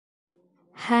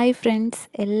Hi friends,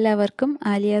 എല്ലാവർക്കും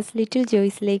Aaliya's little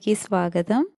ജോയ്സിലേക്ക്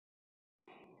സ്വാഗതം.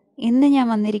 ഇന്ന് ഞാൻ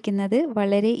വന്നിരിക്കുന്നത്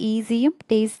വളരെ ഈസിയും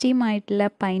ടേസ്റ്റിയുമായിട്ടുള്ള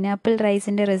പൈനാപ്പിൾ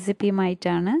റൈസിൻ്റെ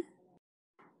റെസിപ്പിയുമായിട്ടാണ്.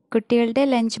 കുട്ടികളുടെ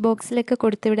ലഞ്ച് ബോക്സിലൊക്കെ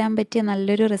കൊടുത്തുവിടാൻ പറ്റിയ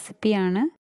നല്ലൊരു റെസിപ്പിയാണ്.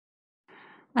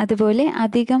 അതുപോലെ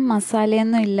അധികം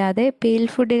മസാലയൊന്നും ഇല്ലാതെ പേൽ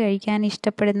ഫുഡ് കഴിക്കാൻ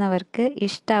ഇഷ്ടപ്പെടുന്നവർക്ക്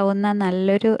ഇഷ്ടാവുന്ന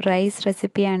നല്ലൊരു റൈസ്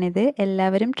റെസിപ്പിയാണിത്.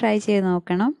 എല്ലാവരും ട്രൈ ചെയ്ത്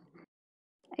നോക്കണം.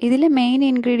 ഇതിൽ മെയിൻ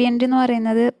ഇൻഗ്രീഡിയൻ്റ് എന്ന്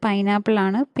പറയുന്നത് പൈനാപ്പിൾ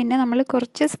ആണ്. പിന്നെ നമ്മൾ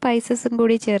കുറച്ച് സ്പൈസസും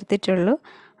കൂടി ചേർത്തിട്ടുള്ളൂ.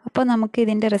 അപ്പോൾ നമുക്ക്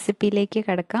ഇതിൻ്റെ റെസിപ്പിയിലേക്ക്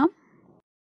കിടക്കാം.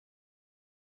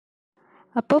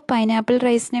 അപ്പോൾ പൈനാപ്പിൾ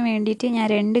റൈസിന് വേണ്ടിയിട്ട് ഞാൻ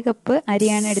 2 കപ്പ്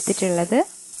അരിയാണ് എടുത്തിട്ടുള്ളത്.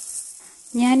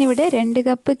 ഞാനിവിടെ 2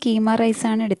 കപ്പ് കീമ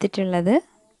റൈസാണ് എടുത്തിട്ടുള്ളത്.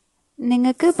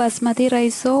 നിങ്ങൾക്ക് ബസ്മതി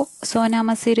റൈസോ സോനാ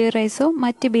മസൂരി റൈസോ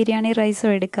മറ്റ് ബിരിയാണി റൈസോ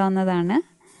എടുക്കാവുന്നതാണ്.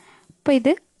 അപ്പോൾ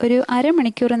ഇത് ഒരു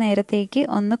അരമണിക്കൂർ നേരത്തേക്ക്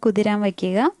ഒന്ന് കുതിരാൻ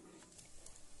വയ്ക്കുക.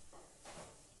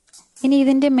 ഇനി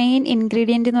ഇതിൻ്റെ മെയിൻ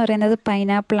ഇൻഗ്രീഡിയൻ്റ് എന്ന് പറയുന്നത്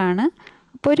പൈനാപ്പിളാണ്.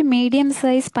 അപ്പോൾ ഒരു മീഡിയം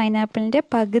സൈസ് പൈനാപ്പിളിൻ്റെ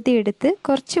പകുതി എടുത്ത്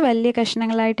കുറച്ച് വലിയ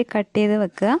കഷ്ണങ്ങളായിട്ട് കട്ട് ചെയ്ത്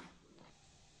വെക്കുക.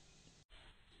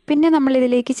 പിന്നെ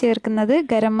നമ്മളിതിലേക്ക് ചേർക്കുന്നത്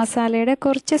ഗരം മസാലയുടെ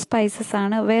കുറച്ച് സ്പൈസസ്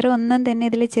ആണ്. വേറെ ഒന്നും തന്നെ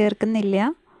ഇതിൽ ചേർക്കുന്നില്ല.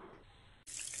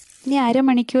 ഇനി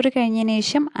അരമണിക്കൂർ കഴിഞ്ഞതിന്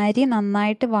ശേഷം അരി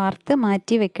നന്നായിട്ട് വാർത്ത്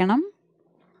മാറ്റി വെക്കണം.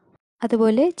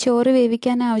 അതുപോലെ ചോറ്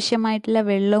വേവിക്കാൻ ആവശ്യമായിട്ടുള്ള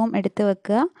വെള്ളവും എടുത്ത്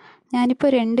വെക്കുക. ഞാനിപ്പോൾ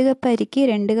 2 കപ്പ് അരിക്ക്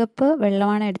 2 കപ്പ്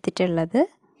വെള്ളമാണ് എടുത്തിട്ടുള്ളത്.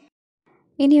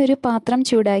 ഇനി ഒരു പാത്രം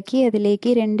ചൂടാക്കി അതിലേക്ക്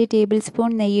 2 ടേബിൾ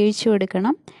സ്പൂൺ നെയ്യ് ഒഴിച്ചു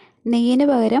കൊടുക്കണം. നെയ്യിന്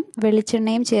പകരം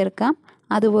വെളിച്ചെണ്ണയും ചേർക്കാം.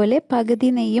 അതുപോലെ പകുതി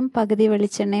നെയ്യും പകുതി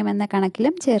വെളിച്ചെണ്ണയും എന്ന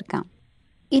കണക്കിലും ചേർക്കാം.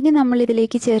 ഇനി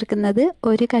നമ്മളിതിലേക്ക് ചേർക്കുന്നത്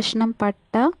ഒരു കഷ്ണം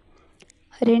പട്ട,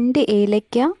 2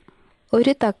 ഏലക്ക,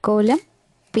 ഒരു തക്കോലം,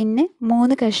 പിന്നെ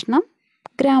 3 കഷ്ണം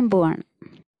ഗ്രാമ്പുവാണ്.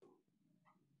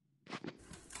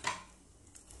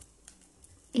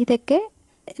 ഇതൊക്കെ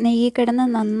നെയ്യ് കിടന്ന്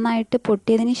നന്നായിട്ട്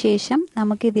പൊട്ടിയതിന് ശേഷം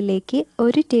നമുക്കിതിലേക്ക്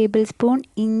 1 ടേബിൾ സ്പൂൺ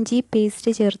ഇഞ്ചി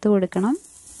പേസ്റ്റ് ചേർത്ത് കൊടുക്കണം.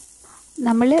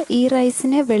 നമ്മൾ ഈ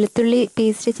റൈസിന് വെളുത്തുള്ളി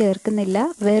പേസ്റ്റ് ചേർക്കുന്നില്ല,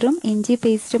 വെറും ഇഞ്ചി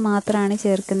പേസ്റ്റ് മാത്രമാണ്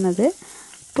ചേർക്കുന്നത്.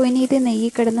 അപ്പോൾ ഇനി ഇത് നെയ്യ്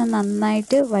കിടന്ന്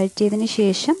നന്നായിട്ട് വഴറ്റിയതിന്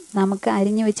ശേഷം നമുക്ക്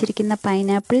അരിഞ്ഞു വെച്ചിരിക്കുന്ന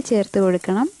പൈനാപ്പിൾ ചേർത്ത്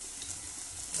കൊടുക്കണം.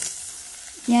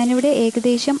 ഞാനിവിടെ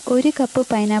ഏകദേശം 1 കപ്പ്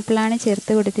പൈനാപ്പിളാണ്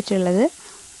ചേർത്ത് കൊടുത്തിട്ടുള്ളത്.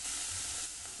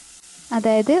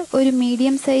 അതായത് ഒരു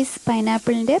മീഡിയം സൈസ്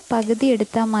പൈനാപ്പിളിൻ്റെ പകുതി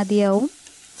എടുത്താൽ മതിയാവും.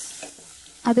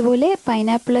 അതുപോലെ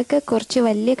പൈനാപ്പിളൊക്കെ കുറച്ച്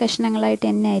വലിയ കഷ്ണങ്ങളായിട്ട്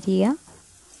തന്നെ അരിയുക.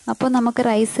 അപ്പോൾ നമുക്ക്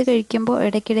റൈസ് കഴിക്കുമ്പോൾ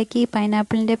ഇടയ്ക്കിടയ്ക്ക് ഈ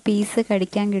പൈനാപ്പിളിൻ്റെ പീസ്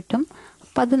കടിക്കാൻ കിട്ടും.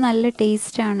 അപ്പോൾ അത് നല്ല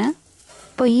ടേസ്റ്റാണ്.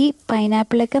 അപ്പോൾ ഈ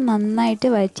പൈനാപ്പിളൊക്കെ നന്നായിട്ട്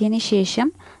വഴറ്റിയതിന് ശേഷം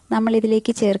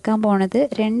നമ്മളിതിലേക്ക് ചേർക്കാൻ പോണത്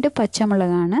 2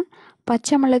 പച്ചമുളകാണ്.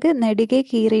 പച്ചമുളക് നെടുകെ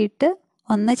കീറിയിട്ട്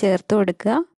ഒന്ന് ചേർത്ത്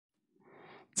കൊടുക്കുക.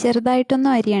 ചെറുതായിട്ടൊന്നും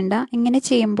അരിയണ്ട. ഇങ്ങനെ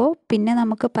ചെയ്യുമ്പോൾ പിന്നെ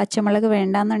നമുക്ക് പച്ചമുളക്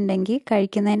വേണ്ടാന്നുണ്ടെങ്കിൽ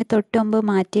കഴിക്കുന്നതിന് തൊട്ട് മുമ്പ്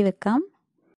മാറ്റി വെക്കാം.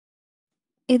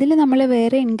 ഇതിൽ നമ്മൾ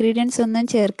വേറെ ഇൻഗ്രീഡിയൻസ് ഒന്നും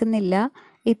ചേർക്കുന്നില്ല,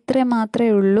 ഇത്ര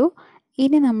മാത്രമേ ഉള്ളൂ.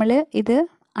 ഇനി നമ്മൾ ഇത്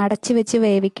അടച്ചു വെച്ച്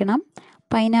വേവിക്കണം.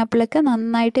 പൈനാപ്പിളൊക്കെ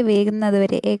നന്നായിട്ട് വേകുന്നത്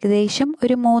വരെ ഏകദേശം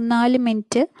ഒരു 3-4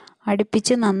 മിനിറ്റ്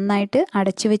അടുപ്പിച്ച് നന്നായിട്ട്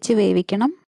അടച്ചു വെച്ച് വേവിക്കണം.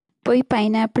 അപ്പോൾ ഈ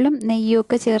പൈനാപ്പിളും നെയ്യും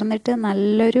ഒക്കെ ചേർന്നിട്ട്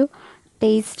നല്ലൊരു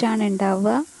ടേസ്റ്റാണ്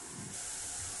ഉണ്ടാവുക.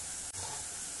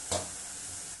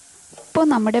 ഇപ്പോൾ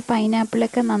നമ്മുടെ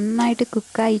പൈനാപ്പിളൊക്കെ നന്നായിട്ട്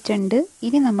കുക്കായിട്ടുണ്ട്.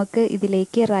 ഇനി നമുക്ക്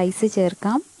ഇതിലേക്ക് റൈസ്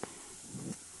ചേർക്കാം.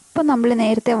 ഇപ്പോൾ നമ്മൾ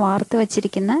നേരത്തെ വാർത്ത്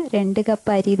വച്ചിരിക്കുന്ന 2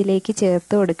 കപ്പ് അരി ഇതിലേക്ക്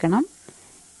ചേർത്ത് കൊടുക്കണം.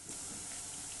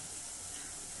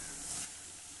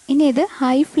 ഇനി ഇത്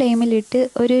ഹൈ ഫ്ലെയിമിലിട്ട്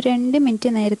ഒരു 2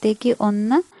 മിനിറ്റ് നേരത്തേക്ക്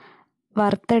ഒന്ന്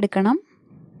വറുത്തെടുക്കണം.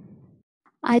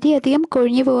 അരി അധികം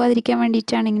കൊഴിഞ്ഞു പോകാതിരിക്കാൻ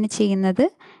വേണ്ടിയിട്ടാണ് ഇങ്ങനെ ചെയ്യുന്നത്.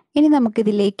 ഇനി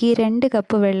നമുക്കിതിലേക്ക് 2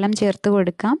 കപ്പ് വെള്ളം ചേർത്ത്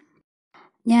കൊടുക്കാം.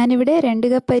 ഞാനിവിടെ 2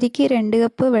 കപ്പ് അരിക്ക് 2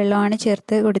 കപ്പ് വെള്ളമാണ്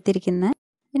ചേർത്ത് കൊടുത്തിരിക്കുന്നത്.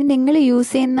 ഇനി നിങ്ങൾ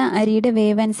യൂസ് ചെയ്യുന്ന അരിയുടെ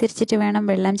വേവ് അനുസരിച്ചിട്ട് വേണം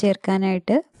വെള്ളം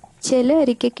ചേർക്കാനായിട്ട്. ചില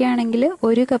അരിക്കൊക്കെ ആണെങ്കിൽ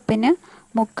 1 കപ്പിന്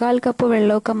 3/4 കപ്പ്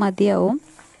വെള്ളമൊക്കെ മതിയാവും.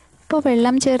 അപ്പോൾ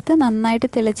വെള്ളം ചേർത്ത് നന്നായിട്ട്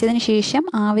തിളച്ചതിന് ശേഷം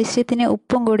ആവശ്യത്തിന്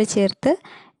ഉപ്പും കൂടി ചേർത്ത്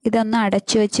ഇതൊന്ന്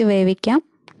അടച്ചു വെച്ച് വേവിക്കാം.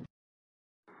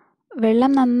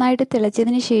 വെള്ളം നന്നായിട്ട്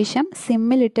തിളച്ചതിന് ശേഷം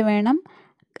സിമ്മിലിട്ട് വേണം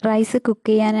റൈസ് കുക്ക്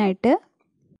ചെയ്യാനായിട്ട്.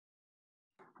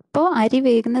 അപ്പോൾ അരി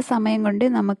വേകുന്ന സമയം കൊണ്ട്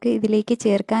നമുക്ക് ഇതിലേക്ക്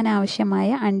ചേർക്കാൻ ആവശ്യമായ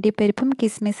അണ്ടിപ്പരിപ്പും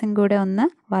കിസ്മിസും കൂടെ ഒന്ന്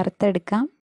വറുത്തെടുക്കാം.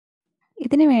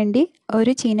 ഇതിനു വേണ്ടി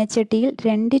ഒരു ചീനച്ചട്ടിയിൽ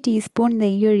 2 ടീസ്പൂൺ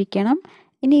നെയ്യ് ഒഴിക്കണം.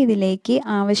 ഇനി ഇതിലേക്ക്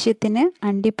ആവശ്യത്തിന്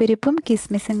അണ്ടിപ്പരിപ്പും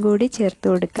കിസ്മിസും കൂടി ചേർത്ത്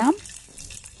കൊടുക്കാം.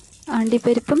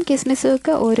 അണ്ടിപ്പരിപ്പും കിസ്മിസും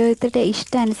ഒക്കെ ഓരോരുത്തരുടെ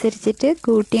ഇഷ്ടം അനുസരിച്ചിട്ട്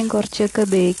കൂട്ടിയും കുറച്ചൊക്കെ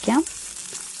ഉപയോഗിക്കാം.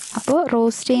 അപ്പോൾ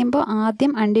റോസ്റ്റ് ചെയ്യുമ്പോൾ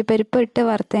ആദ്യം അണ്ടിപ്പരിപ്പ് ഇട്ട്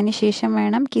വറുത്തതിന് ശേഷം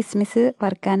വേണം കിസ്മിസ്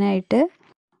വറുക്കാനായിട്ട്.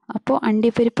 അപ്പോൾ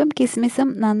അണ്ടിപ്പരിപ്പും കിസ്മിസും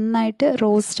നന്നായിട്ട്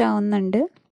റോസ്റ്റ് ആവുന്നുണ്ട്.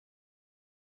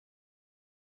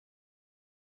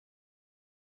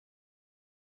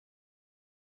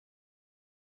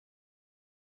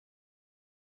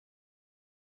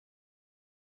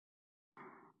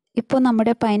 ഇപ്പോൾ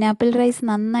നമ്മുടെ പൈനാപ്പിൾ റൈസ്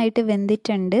നന്നായിട്ട്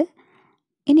വെന്തിട്ടുണ്ട്.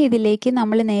 ഇനി ഇതിലേക്ക്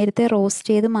നമ്മൾ നേരത്തെ റോസ്റ്റ്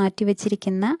ചെയ്ത് മാറ്റി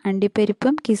വെച്ചിരിക്കുന്ന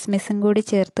അണ്ടിപ്പരിപ്പും കിസ്മിസും കൂടി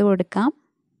ചേർത്ത് കൊടുക്കാം.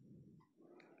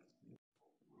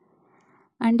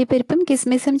 അണ്ടിപ്പരിപ്പും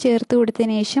കിസ്മിസും ചേർത്ത്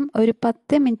കൊടുത്തതിന് ശേഷം ഒരു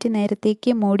 10 മിനിറ്റ്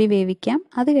നേരത്തേക്ക് മൂടി വേവിക്കാം.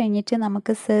 അത് കഴിഞ്ഞിട്ട്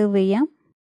നമുക്ക് സെർവ് ചെയ്യാം.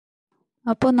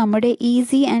 അപ്പോൾ നമ്മുടെ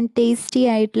ഈസി ആൻഡ് ടേസ്റ്റി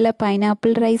ആയിട്ടുള്ള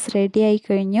പൈനാപ്പിൾ റൈസ് റെഡി ആയി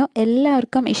കഴിഞ്ഞു.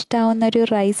 എല്ലാവർക്കും ഇഷ്ടാവുന്നൊരു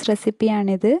റൈസ്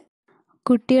റെസിപ്പിയാണിത്.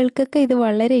 കുട്ടികൾക്കൊക്കെ ഇത്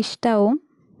വളരെ ഇഷ്ടമാവും.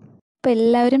 അപ്പോൾ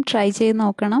എല്ലാവരും ട്രൈ ചെയ്ത്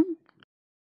നോക്കണം.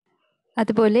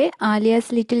 അതുപോലെ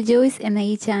ആലിയാസ് ലിറ്റിൽ ജോയ്സ് എന്ന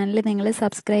ഈ ചാനൽ നിങ്ങൾ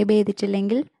സബ്സ്ക്രൈബ്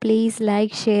ചെയ്തിട്ടില്ലെങ്കിൽ please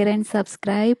like, share and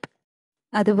subscribe.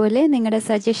 അതുപോലെ നിങ്ങളുടെ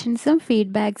സജഷൻസും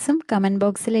ഫീഡ്ബാക്സും കമൻറ്റ്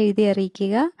ബോക്സിൽ എഴുതി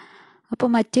അറിയിക്കുക. അപ്പോൾ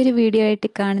മറ്റൊരു വീഡിയോ ആയിട്ട്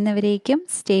കാണുന്നവരേക്കും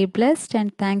stay blessed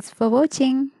and thanks for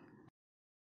watching.